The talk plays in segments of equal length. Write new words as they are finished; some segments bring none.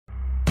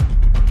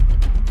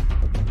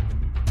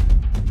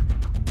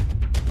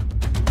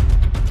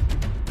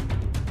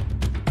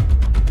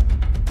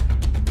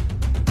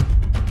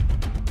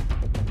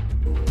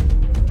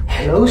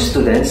Hello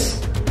students,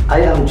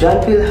 I am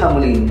Johnfil A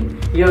Jamolin,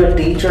 your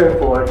teacher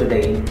for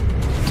today.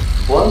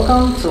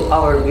 Welcome to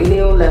our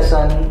video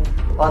lesson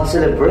on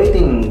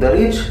celebrating the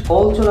rich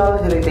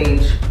cultural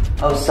heritage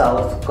of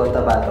South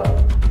Cotabato.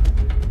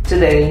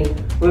 Today,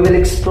 we will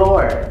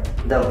explore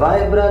the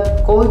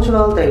vibrant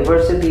cultural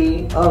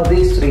diversity of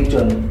this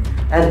region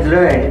and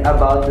learn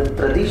about the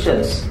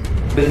traditions,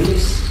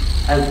 beliefs,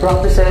 and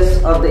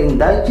practices of the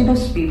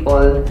indigenous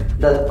people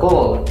that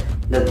call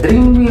the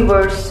Dream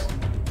Rivers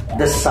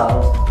the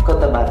South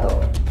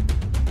Cotabato.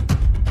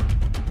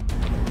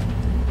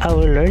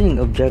 Our learning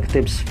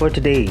objectives for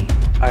today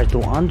are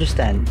to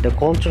understand the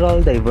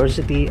cultural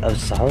diversity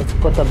of South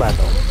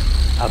Cotabato,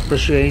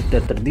 appreciate the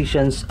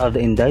traditions of the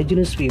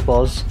indigenous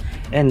peoples,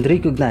 and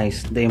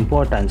recognize the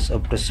importance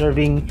of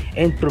preserving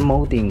and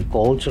promoting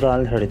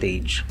cultural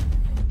heritage.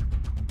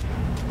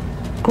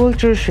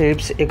 Culture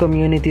shapes a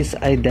community's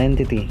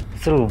identity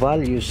through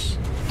values,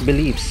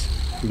 beliefs,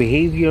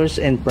 behaviors,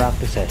 and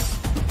practices,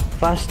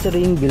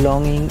 fostering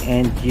belonging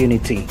and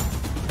unity.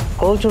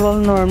 Cultural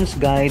norms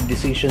guide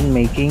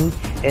decision-making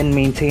and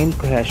maintain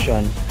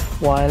cohesion,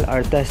 while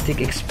artistic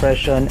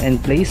expression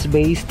and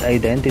place-based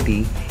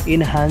identity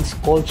enhance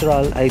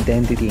cultural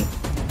identity.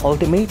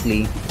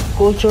 Ultimately,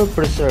 culture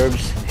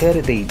preserves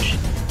heritage,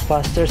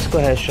 fosters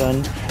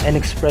cohesion, and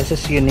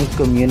expresses unique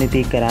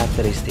community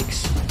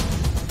characteristics.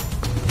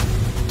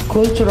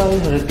 Cultural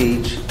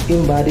heritage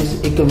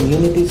embodies a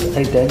community's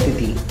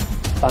identity,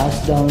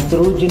 passed down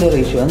through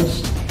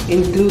generations,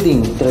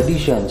 including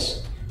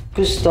traditions,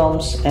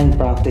 customs, and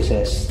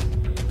practices.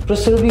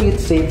 Preserving it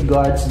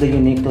safeguards the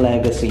unique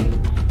legacy,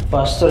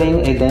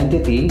 fostering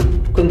identity,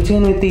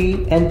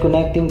 continuity, and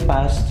connecting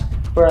past,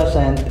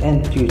 present,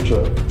 and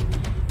future.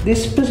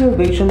 This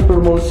preservation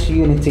promotes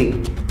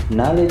unity,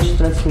 knowledge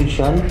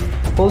transmission,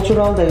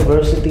 cultural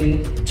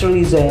diversity,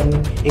 tourism,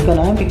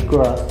 economic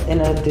growth,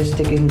 and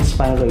artistic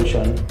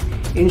inspiration,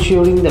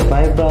 ensuring the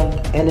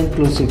vibrant and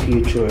inclusive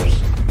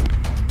futures.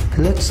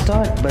 Let's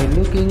start by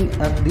looking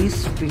at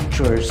these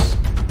pictures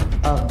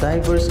of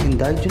diverse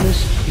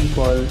indigenous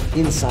people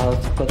in South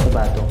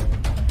Cotabato.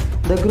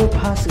 The group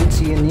has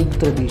its unique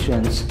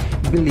traditions,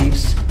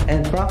 beliefs,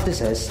 and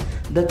practices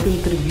that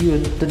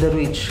contribute to the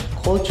rich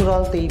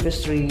cultural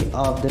tapestry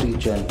of the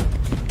region.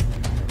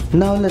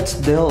 Now let's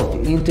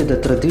delve into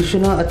the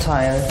traditional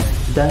attire,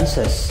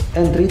 dances,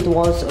 and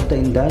rituals of the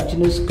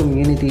indigenous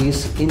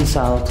communities in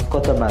South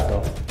Cotabato.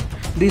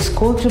 These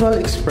cultural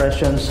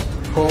expressions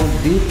hold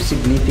deep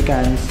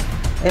significance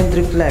and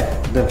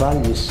reflect the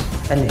values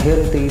and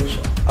heritage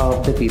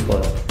of the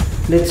people.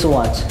 Let's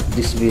watch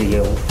this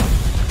video.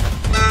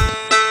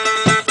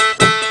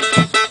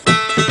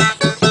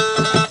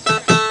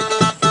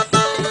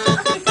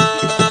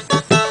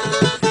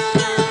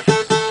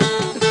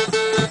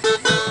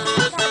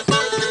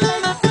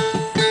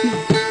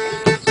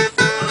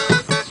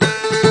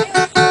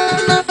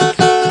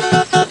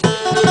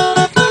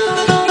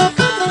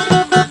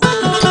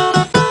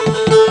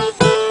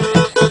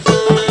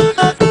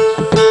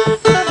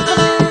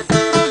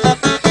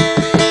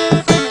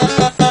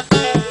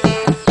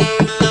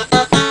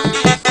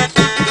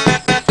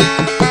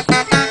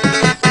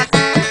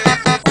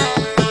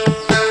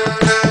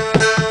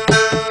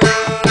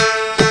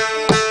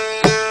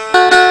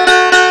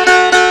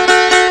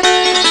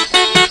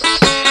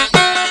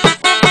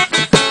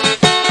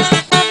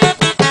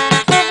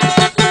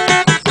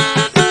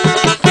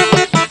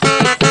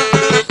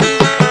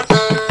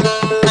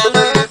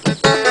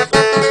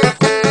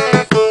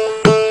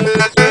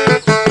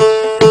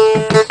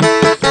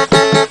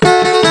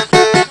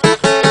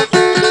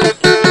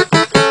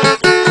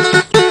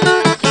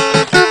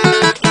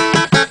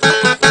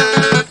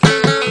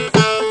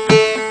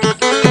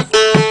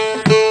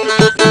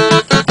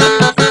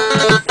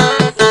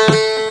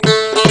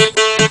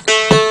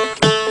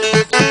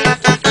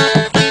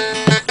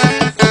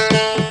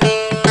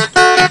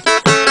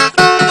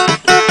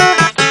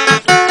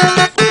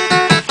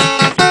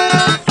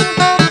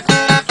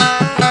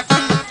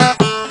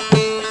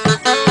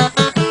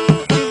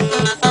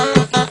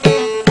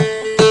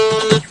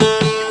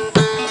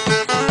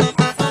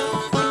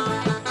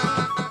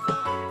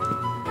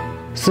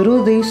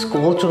 Through these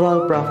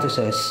cultural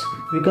practices,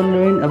 we can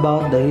learn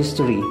about the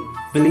history,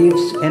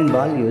 beliefs, and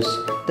values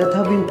that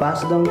have been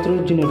passed down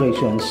through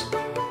generations,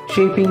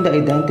 shaping the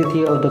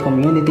identity of the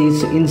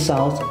communities in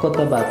South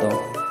Cotabato.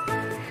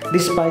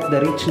 Despite the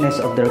richness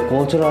of their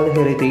cultural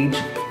heritage,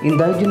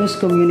 indigenous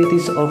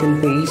communities often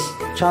face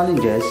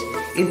challenges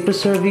in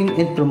preserving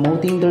and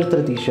promoting their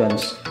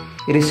traditions.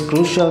 It is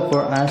crucial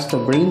for us to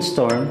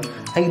brainstorm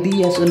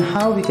ideas on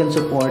how we can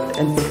support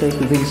and protect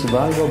these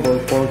valuable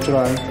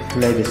cultural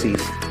legacies.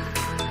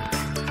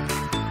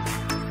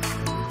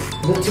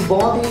 The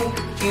Tibotic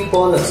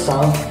people of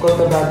South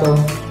Cotabato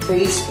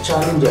face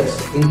challenges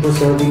in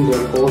preserving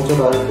their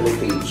cultural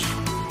heritage.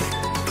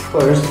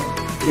 First,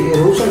 the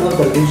erosion of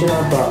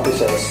traditional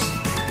practices.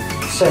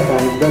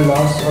 Second, the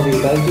loss of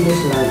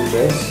indigenous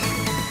languages.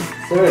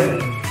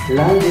 Third,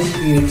 land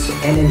disputes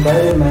and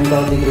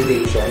environmental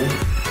degradation.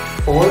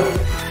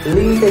 Fourth,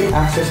 limited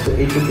access to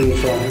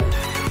education.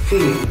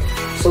 5th,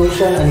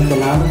 social and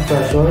economic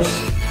pressures.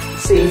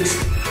 6th,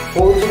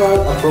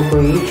 cultural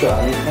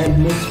appropriation and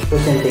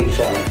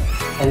misrepresentation.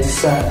 And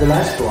the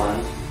last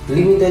one,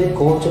 limited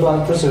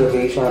cultural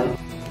preservation.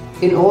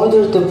 In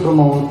order to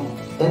promote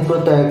and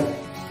protect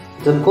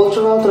the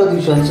cultural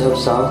traditions of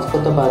South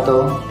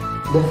Cotabato,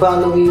 the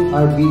following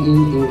are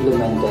being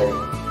implemented: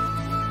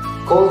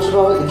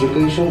 cultural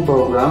education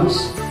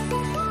programs,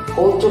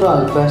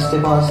 cultural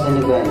festivals and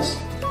events,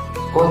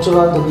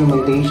 cultural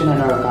documentation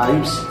and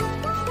archives,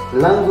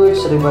 language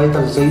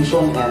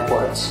revitalization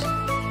efforts,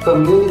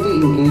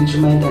 community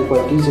engagement and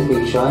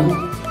participation,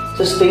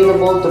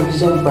 sustainable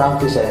tourism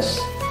practices,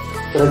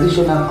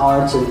 traditional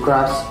arts and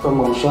crafts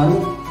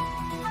promotion,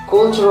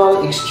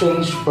 cultural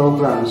exchange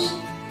programs,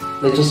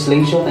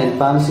 legislation and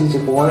policy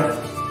support,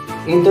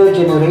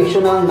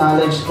 intergenerational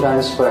knowledge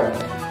transfer,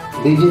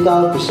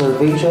 digital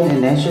preservation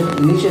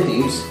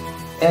initiatives,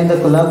 and the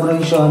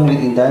collaboration with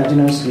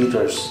indigenous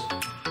leaders.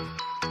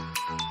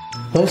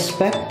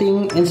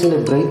 Respecting and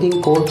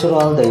celebrating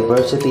cultural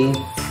diversity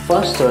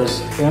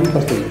fosters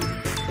empathy,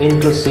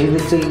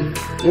 inclusivity,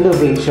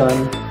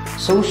 innovation,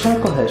 social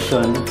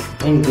cohesion,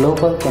 and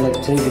global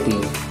connectivity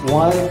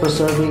while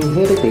preserving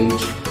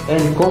heritage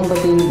and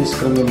combating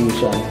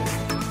discrimination.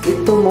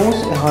 It promotes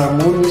a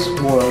harmonious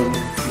world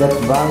that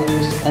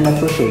values and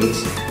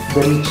appreciates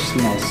the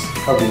richness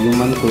of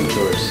human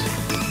cultures.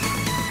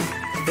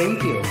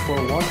 Thank you for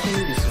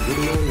watching this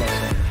video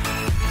lesson.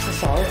 Sa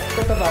South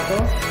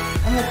Cotabato,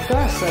 angat ka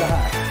sa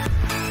lahat!